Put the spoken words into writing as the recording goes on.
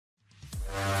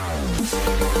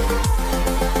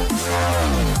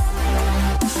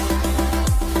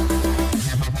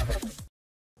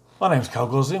My name's Carl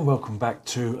Gosling, welcome back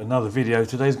to another video.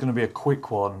 Today's going to be a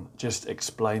quick one, just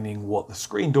explaining what the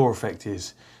screen door effect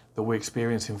is that we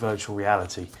experience in virtual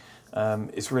reality.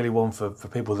 It's really one for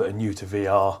people that are new to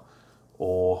VR,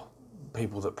 or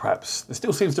people that perhaps, there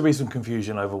still seems to be some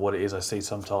confusion over what it is I see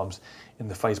sometimes in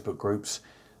the Facebook groups.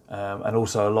 And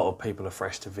also a lot of people are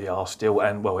fresh to VR still,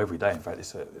 and well, every day in fact.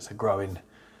 It's a growing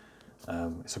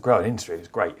industry, it's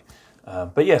great.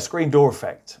 But yeah, screen door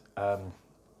effect.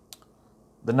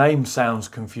 The name sounds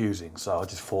confusing, so I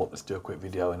just thought let's do a quick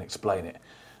video and explain it.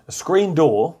 A screen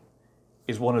door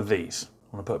is one of these.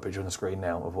 I'm going to put a picture on the screen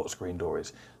now of what a screen door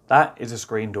is. That is a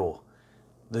screen door.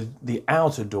 The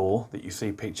outer door that you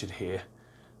see pictured here,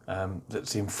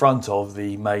 that's in front of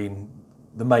the main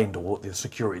door, the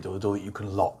security door, the door that you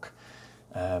can lock.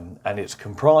 And it's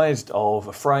comprised of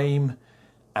a frame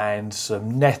and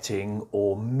some netting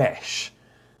or mesh,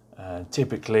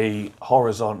 typically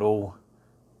horizontal.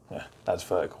 Yeah, that's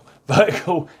vertical.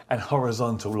 Vertical and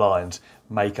horizontal lines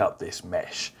make up this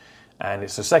mesh. And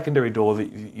it's a secondary door that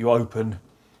you open,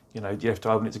 you have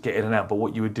to open it to get in and out. But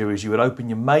what you would do is you would open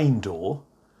your main door,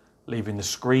 leaving the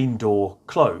screen door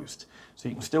closed. So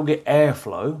you can still get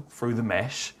airflow through the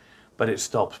mesh, but it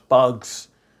stops bugs,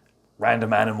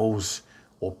 random animals,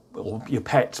 or your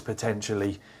pets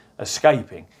potentially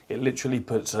escaping. It literally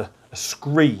puts a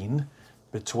screen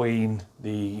between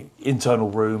the internal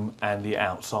room and the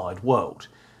outside world,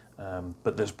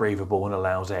 but that's breathable and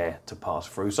allows air to pass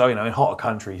through. So in hotter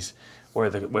countries where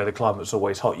the climate's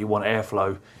always hot, you want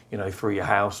airflow through your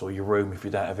house or your room if you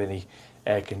don't have any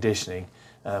air conditioning,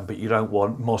 but you don't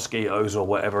want mosquitoes or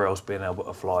whatever else being able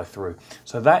to fly through.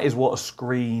 So that is what a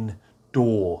screen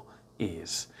door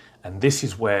is, and this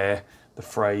is where the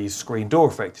phrase screen door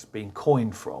effect is being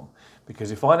coined from,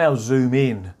 because if I now zoom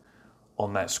in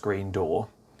on that screen door,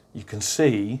 you can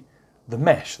see the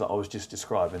mesh that I was just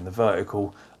describing, the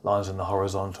vertical lines and the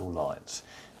horizontal lines.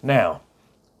 Now,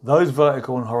 those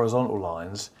vertical and horizontal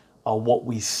lines are what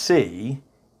we see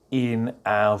in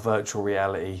our virtual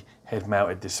reality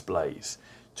head-mounted displays,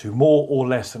 to more or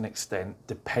less an extent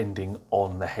depending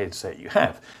on the headset you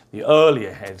have. The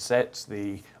earlier headsets,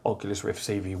 the Oculus Rift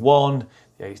CV1,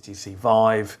 the HTC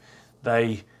Vive,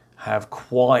 they have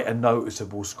quite a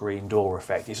noticeable screen door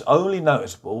effect. It's only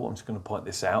noticeable, I'm just going to point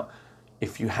this out,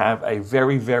 if you have a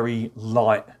very, very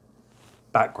light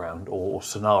background or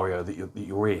scenario that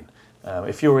you're in.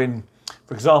 If you're in,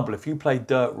 for example, if you play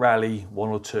Dirt Rally 1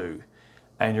 or 2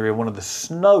 and you're in one of the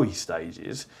snowy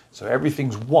stages, so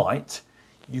everything's white,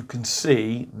 you can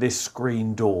see this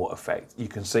screen door effect. You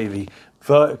can see the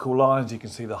vertical lines, you can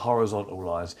see the horizontal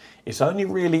lines. It's only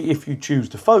really if you choose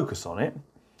to focus on it.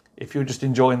 If you're just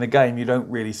enjoying the game, you don't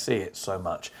really see it so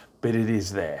much, but it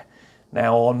is there.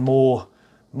 Now, on more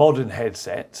modern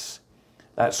headsets,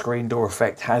 that screen door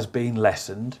effect has been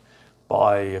lessened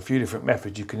by a few different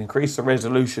methods. You can increase the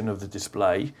resolution of the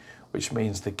display, which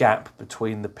means the gap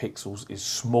between the pixels is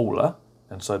smaller,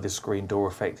 and so this screen door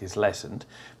effect is lessened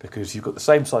because you've got the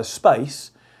same size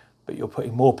space, but you're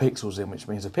putting more pixels in, which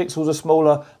means the pixels are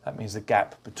smaller. That means the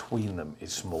gap between them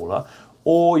is smaller.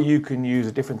 Or you can use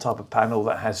a different type of panel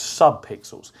that has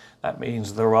sub-pixels. That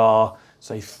means there are,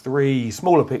 say, 3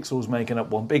 smaller pixels making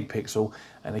up 1 big pixel.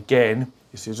 And again,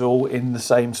 this is all in the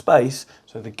same space,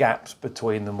 so the gaps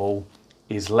between them all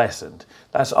is lessened.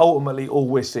 That's ultimately all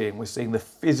we're seeing. We're seeing the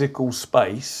physical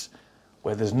space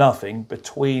where there's nothing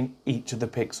between each of the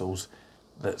pixels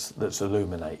that's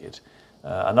illuminated.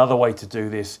 Another way to do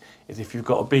this is if you've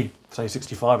got a big, say,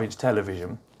 65-inch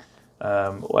television,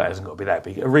 well, it hasn't got to be that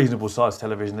big, a reasonable sized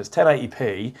television that's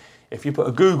 1080p, if you put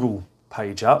a Google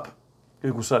page up,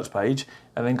 Google search page,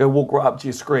 and then go walk right up to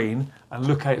your screen and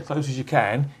look at it as close as you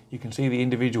can see the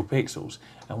individual pixels.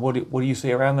 And what do you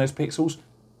see around those pixels?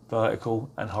 Vertical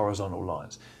and horizontal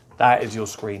lines. That is your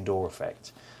screen door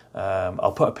effect.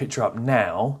 I'll put a picture up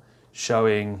now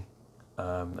showing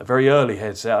a very early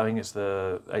headset. I think it's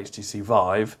the HTC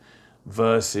Vive,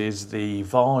 versus the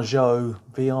Varjo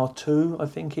VR2, I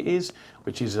think it is,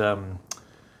 which is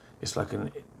it's like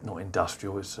not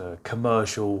industrial, it's a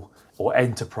commercial or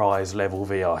enterprise level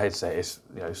VR headset. It's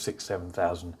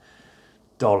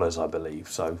 $6,000-7,000, I believe.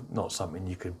 So not something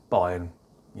you could buy and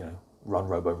run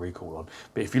Robo Recall on.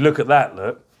 But if you look at that,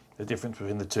 the difference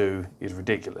between the two is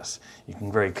ridiculous. You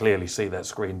can very clearly see that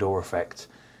screen door effect,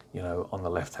 on the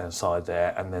left-hand side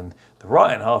there, and then the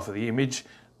right-hand half of the image,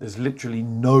 there's literally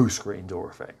no screen door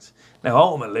effect. Now,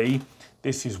 ultimately,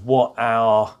 this is what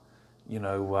our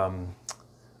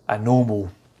normal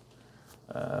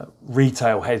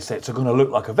retail headsets are going to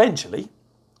look like eventually.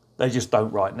 They just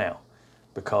don't right now,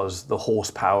 because the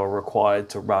horsepower required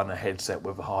to run a headset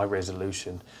with a high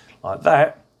resolution like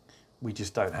that we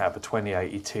just don't have. A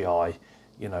 2080 Ti,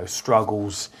 you know,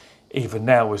 struggles even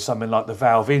now with something like the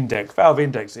Valve Index. Valve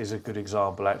Index is a good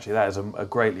example, actually. That is a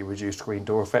greatly reduced screen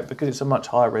door effect because it's a much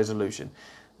higher resolution.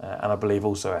 And I believe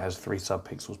also it has 3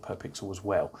 sub-pixels per pixel as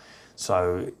well.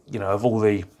 So, you know, of all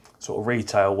the sort of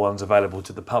retail ones available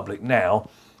to the public now,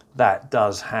 that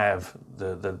does have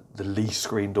the least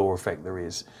screen door effect there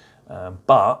is.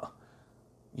 But,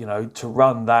 you know, to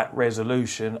run that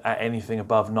resolution at anything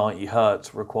above 90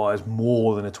 Hertz requires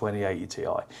more than a 2080 Ti,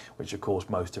 which of course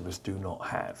most of us do not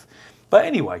have. But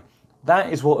anyway,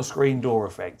 that is what a screen door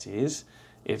effect is.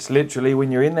 It's literally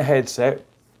when you're in the headset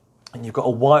and you've got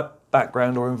a white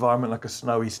background or environment like a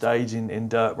snowy stage in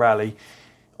Dirt Rally.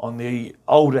 On the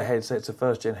older headsets, the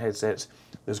first gen headsets,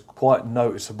 there's quite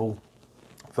noticeable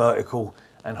vertical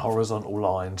and horizontal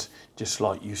lines, just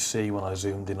like you see when I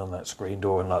zoomed in on that screen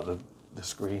door and like the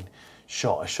screen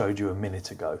shot I showed you a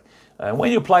minute ago. And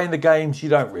when you're playing the games, you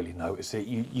don't really notice it.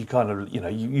 You kind of, you know,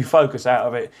 you focus out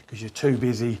of it because you're too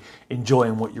busy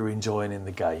enjoying what you're enjoying in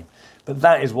the game. But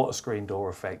that is what a screen door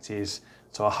effect is.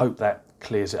 So I hope that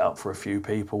clears it up for a few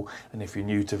people. And if you're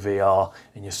new to VR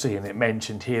and you're seeing it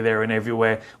mentioned here, there and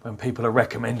everywhere when people are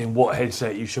recommending what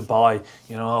headset you should buy,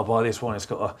 you know, I'll buy this one, it's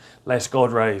got a less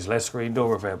God rays, less screen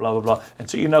door effect, blah, blah, blah.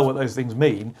 Until you know what those things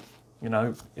mean, you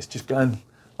know, it's just going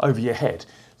over your head.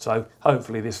 So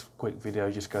hopefully this quick video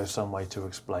just goes some way to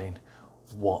explain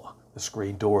what the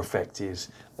screen door effect is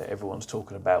that everyone's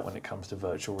talking about when it comes to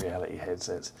virtual reality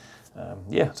headsets.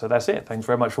 Yeah, so that's it. Thanks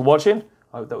very much for watching.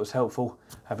 I hope that was helpful.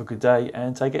 Have a good day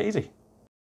and take it easy.